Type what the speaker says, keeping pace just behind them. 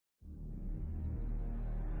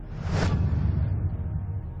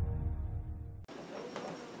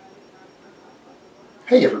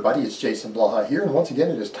Hey everybody, it's Jason Blaha here, and once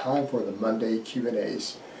again it is time for the Monday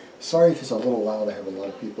Q&As. Sorry if it's a little loud, I have a lot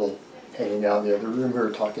of people hanging out in the other room who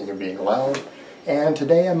are talking and being loud. And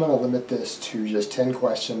today I'm going to limit this to just 10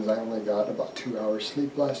 questions. I only got about 2 hours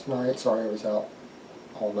sleep last night. Sorry I was out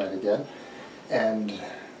all night again. And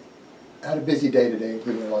I had a busy day today,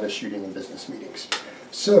 including a lot of shooting and business meetings.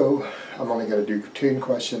 So I'm only going to do 10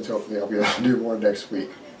 questions. Hopefully I'll be able to do more next week,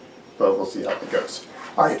 but we'll see how it goes.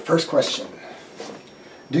 Alright, first question.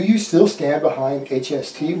 Do you still stand behind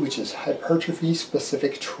HST, which is hypertrophy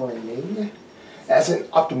specific training, as an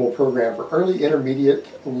optimal program for early intermediate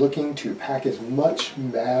looking to pack as much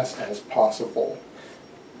mass as possible?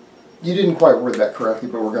 You didn't quite word that correctly,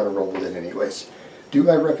 but we're going to roll with it anyways. Do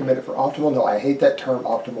I recommend it for optimal? No, I hate that term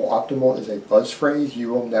optimal. Optimal is a buzz phrase.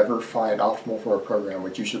 You will never find optimal for a program.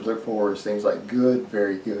 What you should look for is things like good,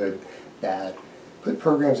 very good, bad. Put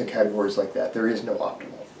programs in categories like that. There is no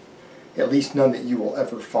optimal. At least none that you will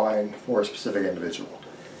ever find for a specific individual.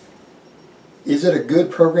 Is it a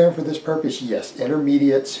good program for this purpose? Yes.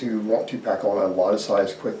 Intermediates who want to pack on a lot of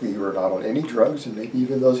size quickly, who are not on any drugs, and maybe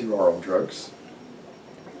even those who are on drugs,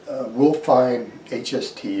 will find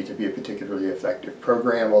HST to be a particularly effective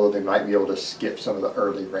program, although they might be able to skip some of the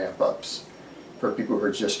early ramp-ups for people who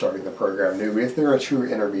are just starting the program new, if they're a true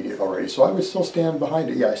intermediate already. So I would still stand behind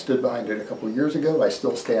it. Yeah, I stood behind it a couple of years ago. I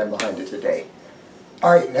still stand behind it today.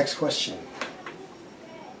 Alright, next question.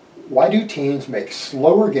 Why do teens make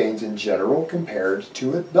slower gains in general compared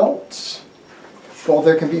to adults? Well,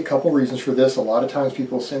 there can be a couple reasons for this. A lot of times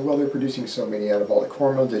people say, well, they're producing so many anabolic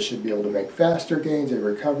hormones, they should be able to make faster gains, they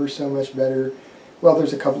recover so much better. Well,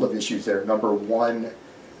 there's a couple of issues there. Number one,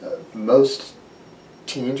 most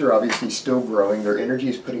teens are obviously still growing. Their energy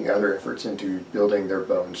is putting other efforts into building their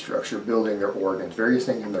bone structure, building their organs, various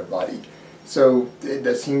things in their body. So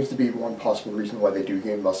that seems to be one possible reason why they do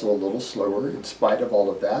gain muscle a little slower in spite of all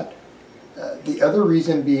of that. The other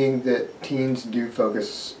reason being that teens do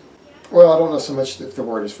focus, well, I don't know so much if the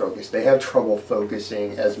word is focus. They have trouble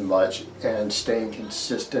focusing as much and staying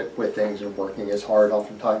consistent with things and working as hard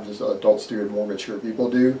oftentimes as adults do and more mature people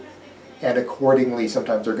do. And accordingly,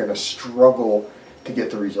 sometimes they're going to struggle to get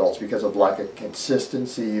the results because of lack of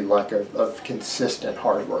consistency, lack of consistent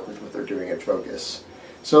hard work with what they're doing and focus.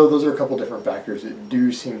 So those are a couple different factors that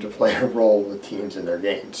do seem to play a role with teens and their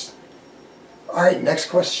gains. Alright,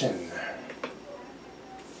 next question.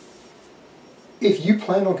 If you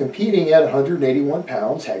plan on competing at 181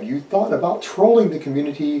 pounds, have you thought about trolling the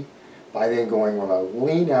community by then going on a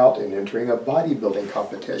lean out and entering a bodybuilding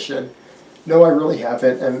competition? No, I really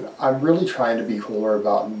haven't, and I'm really trying to be cooler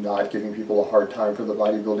about not giving people a hard time for the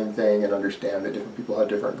bodybuilding thing and understand that different people have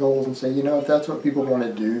different goals and say, you know, if that's what people want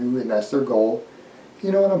to do and that's their goal,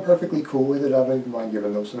 you know, and I'm perfectly cool with it. I don't even mind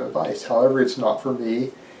giving them some advice. However, it's not for me.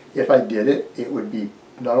 If I did it, it would be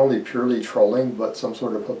not only purely trolling, but some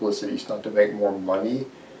sort of publicity stunt to make more money.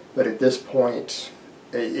 But at this point,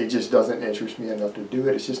 it just doesn't interest me enough to do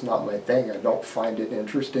it. It's just not my thing. I don't find it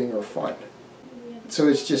interesting or fun. So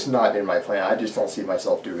it's just not in my plan. I just don't see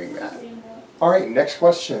myself doing that. Alright, next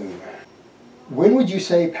question. When would you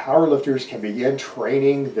say powerlifters can begin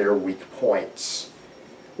training their weak points?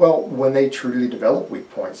 Well, when they truly develop weak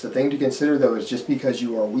points. The thing to consider, though, is just because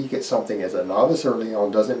you are weak at something as a novice early on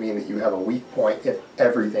doesn't mean that you have a weak point if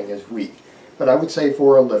everything is weak. But I would say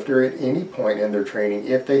for a lifter at any point in their training,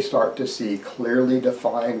 if they start to see clearly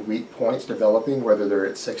defined weak points developing, whether they're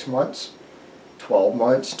at 6 months, 12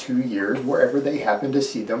 months, 2 years, wherever they happen to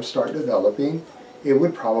see them start developing, it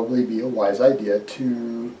would probably be a wise idea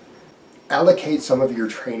to allocate some of your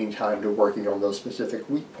training time to working on those specific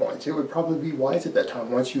weak points. It would probably be wise at that time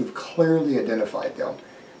once you've clearly identified them.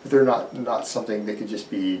 But they're not something that could just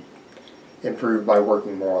be improved by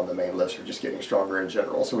working more on the main lifts or just getting stronger in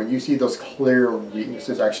general. So when you see those clear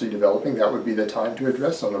weaknesses actually developing, that would be the time to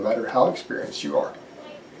address them, no matter how experienced you are.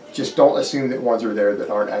 Just don't assume that ones are there that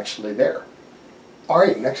aren't actually there.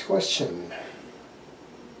 Alright, next question.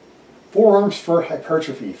 Forearms for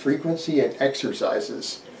hypertrophy, frequency and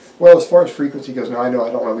exercises. Well, as far as frequency goes, now I know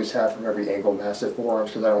I don't always have from every angle massive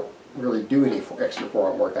forearms because I don't really do any extra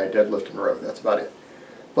forearm work. I deadlift and row, that's about it.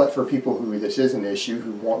 But for people who this is an issue,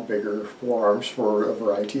 who want bigger forearms for a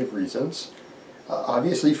variety of reasons,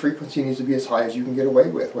 obviously frequency needs to be as high as you can get away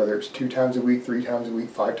with, whether it's 2 times a week, 3 times a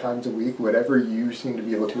week, 5 times a week, whatever you seem to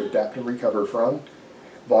be able to adapt and recover from.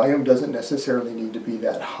 Volume doesn't necessarily need to be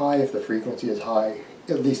that high if the frequency is high,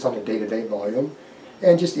 at least on a day-to-day volume.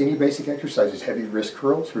 And just any basic exercises, heavy wrist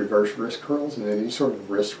curls, reverse wrist curls, and any sort of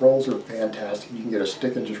wrist rolls are fantastic. You can get a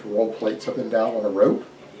stick and just roll plates up and down on a rope.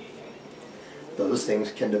 Those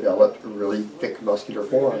things can develop really thick muscular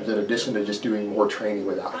forearms in addition to just doing more training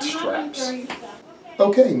without straps.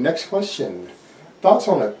 Okay, next question. Thoughts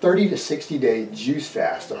on a 30 to 60 day juice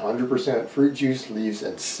fast, 100% fruit juice, leaves,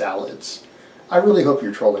 and salads. I really hope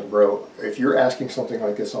you're trolling, bro. If you're asking something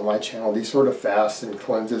like this on my channel, these sort of fasts and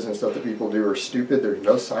cleanses and stuff that people do are stupid. There's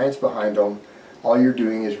no science behind them. All you're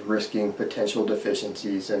doing is risking potential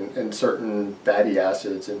deficiencies in certain fatty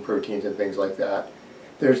acids and proteins and things like that.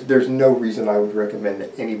 There's no reason I would recommend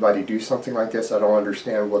that anybody do something like this. I don't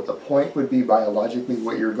understand what the point would be biologically,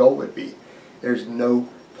 what your goal would be. There's no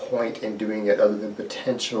point in doing it other than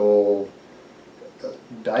potential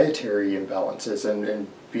dietary imbalances and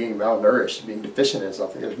being malnourished, being deficient in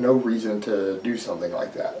something. There's no reason to do something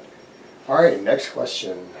like that. Alright, next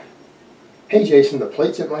question. Hey Jason, the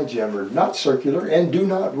plates at my gym are not circular and do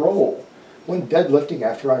not roll. When deadlifting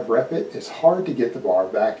after I rep it, it's hard to get the bar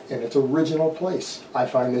back in its original place. I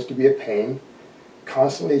find this to be a pain,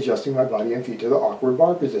 constantly adjusting my body and feet to the awkward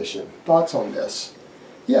bar position. Thoughts on this?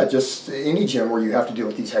 Yeah, just any gym where you have to deal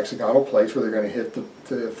with these hexagonal plates where they're going to hit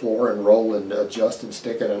the floor and roll and adjust and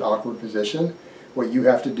stick in an awkward position. What you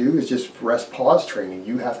have to do is just rest pause training.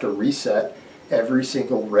 You have to reset every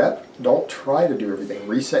single rep. Don't try to do everything.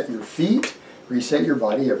 Reset your feet, reset your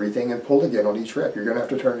body, everything, and pull again on each rep. You're going to have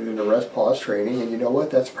to turn it into rest pause training, and you know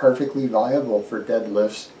what? That's perfectly viable for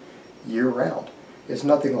deadlifts year round. It's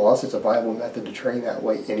nothing lost. It's a viable method to train that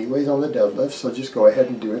way anyways on the deadlift, so just go ahead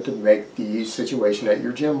and do it to make the situation at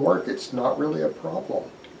your gym work. It's not really a problem.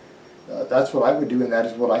 That's what I would do, and that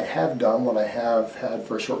is what I have done when I have had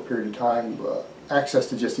for a short period of time access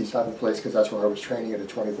to just these type of places, because that's where I was training at a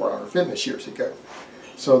 24-hour fitness years ago.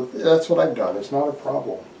 So that's what I've done. It's not a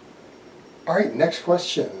problem. Alright, next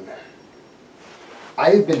question.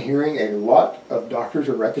 I have been hearing a lot of doctors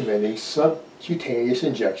are recommending subcutaneous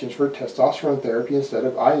injections for testosterone therapy instead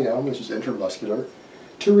of IM, which is intramuscular,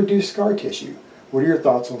 to reduce scar tissue. What are your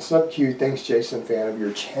thoughts on sub-Q? Thanks, Jason, fan of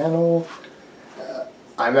your channel.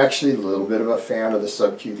 I'm actually a little bit of a fan of the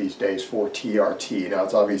sub-Q these days for TRT. Now,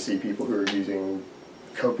 it's obviously people who are using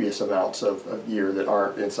copious amounts of gear that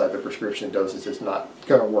aren't inside the prescription doses. It's not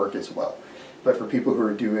going to work as well. But for people who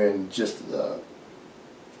are doing just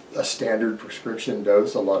a standard prescription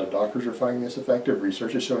dose, a lot of doctors are finding this effective.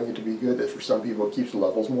 Research is showing it to be good, that for some people it keeps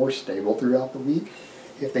levels more stable throughout the week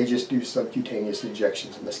if they just do subcutaneous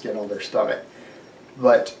injections in the skin on their stomach.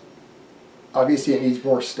 But obviously it needs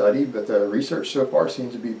more study, but the research so far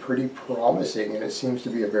seems to be pretty promising, and it seems to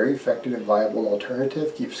be a very effective and viable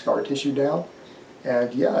alternative, keeps scar tissue down.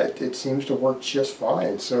 And yeah, it seems to work just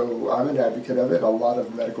fine. So I'm an advocate of it, and a lot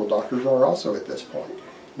of medical doctors are also at this point.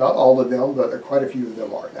 Not all of them, but quite a few of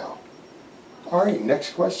them are now. Alright,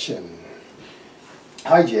 next question.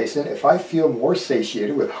 Hi Jason, if I feel more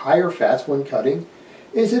satiated with higher fats when cutting,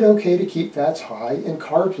 is it okay to keep fats high and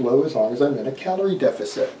carbs low as long as I'm in a calorie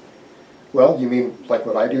deficit? Well, you mean like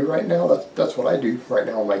what I do right now? That's what I do right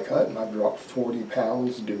now on my cut, and I've dropped 40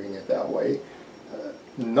 pounds doing it that way.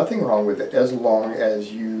 Nothing wrong with it as long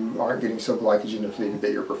as you aren't getting so glycogen depleted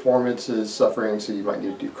that your performance is suffering, so you might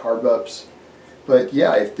need to do carb ups. But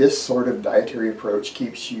yeah, if this sort of dietary approach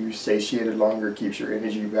keeps you satiated longer, keeps your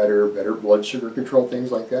energy better, better blood sugar control,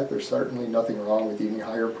 things like that, there's certainly nothing wrong with eating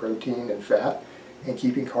higher protein and fat and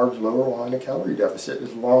keeping carbs lower while in a calorie deficit,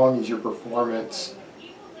 as long as your performance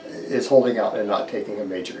is holding out and not taking a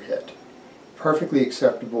major hit. Perfectly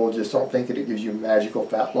acceptable. Just don't think that it gives you magical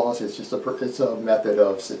fat loss. It's just it's a method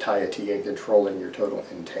of satiety and controlling your total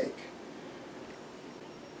intake.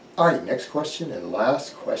 Alright, next question and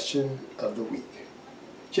last question of the week.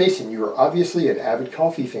 Jason, you are obviously an avid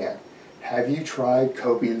coffee fan. Have you tried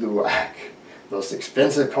Kopi Luwak? Most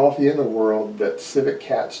expensive coffee in the world that civet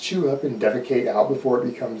cats chew up and defecate out before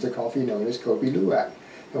it becomes the coffee known as Kopi Luwak.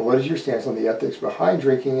 And what is your stance on the ethics behind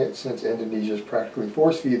drinking it, since Indonesia's practically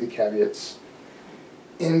force-feed the caveats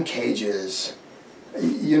in cages?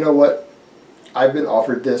 You know what? I've been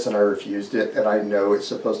offered this and I refused it, and I know it's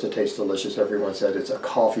supposed to taste delicious. Everyone said it's a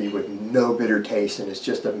coffee with no bitter taste and it's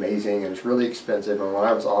just amazing and it's really expensive. And when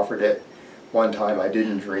I was offered it one time, I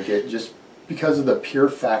didn't drink it just because of the pure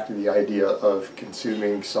fact of the idea of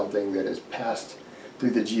consuming something that has passed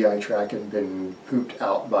through the GI tract and been pooped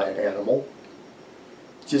out by an animal.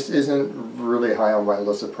 Just isn't really high on my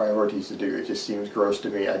list of priorities to do. It just seems gross to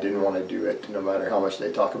me. I didn't want to do it, no matter how much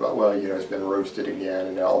they talk about, well, you know, it's been roasted again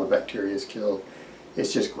and all the bacteria is killed.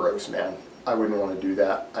 It's just gross, man. I wouldn't want to do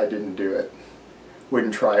that. I didn't do it.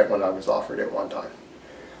 Wouldn't try it when I was offered it one time.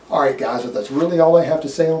 Alright guys, well, that's really all I have to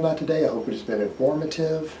say on that today. I hope it has been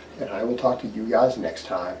informative, and I will talk to you guys next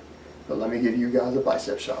time. But let me give you guys a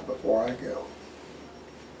bicep shot before I go.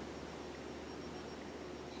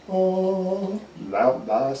 Oh, Mount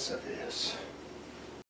Biceps.